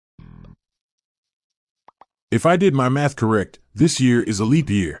If I did my math correct, this year is a leap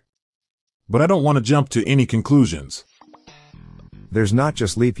year. But I don't want to jump to any conclusions. There's not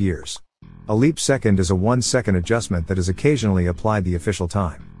just leap years. A leap second is a 1-second adjustment that is occasionally applied the official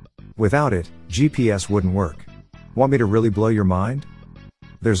time. Without it, GPS wouldn't work. Want me to really blow your mind?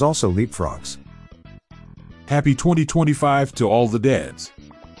 There's also leapfrogs. Happy 2025 to all the dads.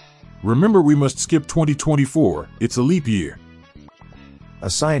 Remember, we must skip 2024, it's a leap year. A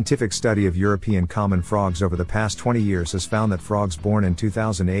scientific study of European common frogs over the past 20 years has found that frogs born in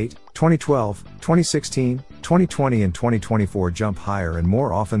 2008, 2012, 2016, 2020 and 2024 jump higher and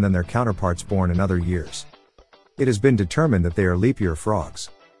more often than their counterparts born in other years. It has been determined that they are leap year frogs.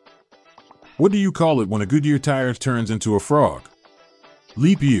 What do you call it when a Goodyear tire turns into a frog?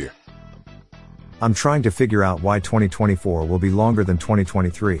 Leap year. I'm trying to figure out why 2024 will be longer than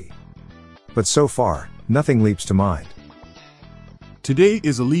 2023. But so far, nothing leaps to mind. Today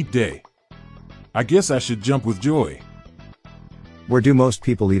is a leap day. I guess I should jump with joy. Where do most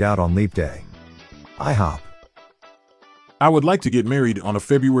people eat out on leap day? IHOP. I would like to get married on a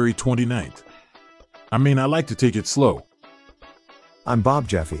February 29th. I like to take it slow. I'm Bob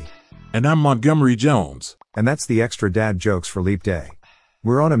Jeffy. And I'm Montgomery Jones. And that's the extra dad jokes for leap day.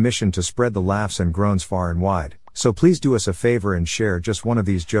 We're on a mission to spread the laughs and groans far and wide, so please do us a favor and share just one of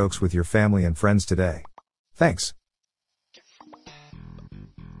these jokes with your family and friends today. Thanks.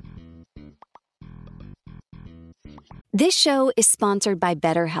 This show is sponsored by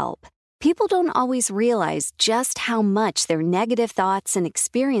BetterHelp. People don't always realize just how much their negative thoughts and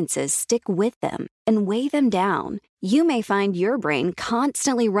experiences stick with them and weigh them down. You may find your brain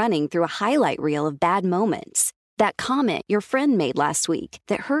constantly running through a highlight reel of bad moments. That comment your friend made last week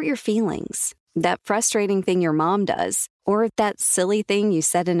that hurt your feelings. That frustrating thing your mom does. Or that silly thing you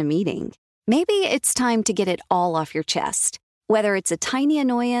said in a meeting. Maybe it's time to get it all off your chest. Whether it's a tiny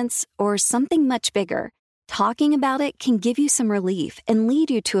annoyance or something much bigger, talking about it can give you some relief and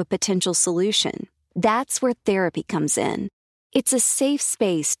lead you to a potential solution. That's where therapy comes in. It's a safe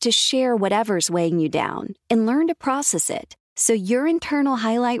space to share whatever's weighing you down and learn to process it so your internal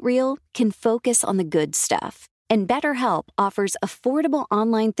highlight reel can focus on the good stuff. And BetterHelp offers affordable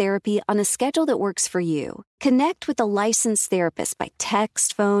online therapy on a schedule that works for you. Connect with a licensed therapist by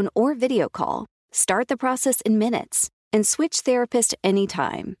text, phone, or video call. Start the process in minutes and switch therapist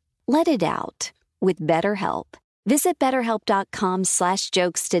anytime. Let it out with BetterHelp. Visit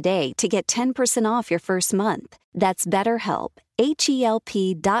BetterHelp.com/jokes today to get 10% off your first month. That's BetterHelp,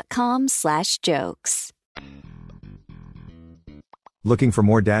 HELP.com/jokes. Looking for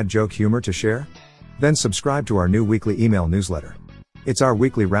more dad joke humor to share? Then subscribe to our new weekly email newsletter. It's our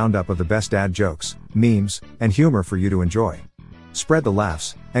weekly roundup of the best dad jokes, memes, and humor for you to enjoy. Spread the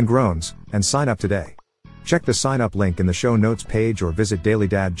laughs and groans and sign up today. Check the sign up link in the show notes page or visit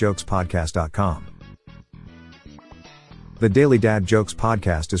dailydadjokespodcast.com. The Daily Dad Jokes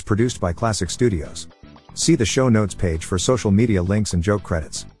podcast is produced by Classic Studios. See the show notes page for social media links and joke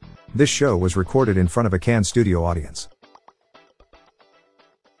credits. This show was recorded in front of a Cannes studio audience.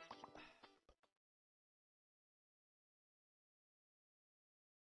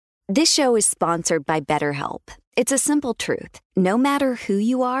 This show is sponsored by BetterHelp. It's a simple truth. No matter who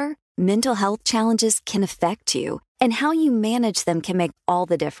you are, mental health challenges can affect you, and how you manage them can make all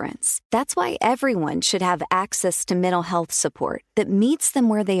the difference. That's why everyone should have access to mental health support that meets them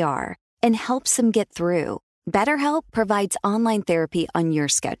where they are and helps them get through. BetterHelp provides online therapy on your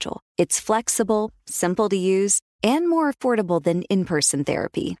schedule. It's flexible, simple to use, and more affordable than in-person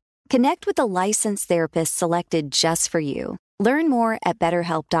therapy. Connect with a licensed therapist selected just for you. Learn more at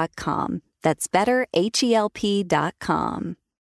BetterHelp.com. That's BetterHelp.com.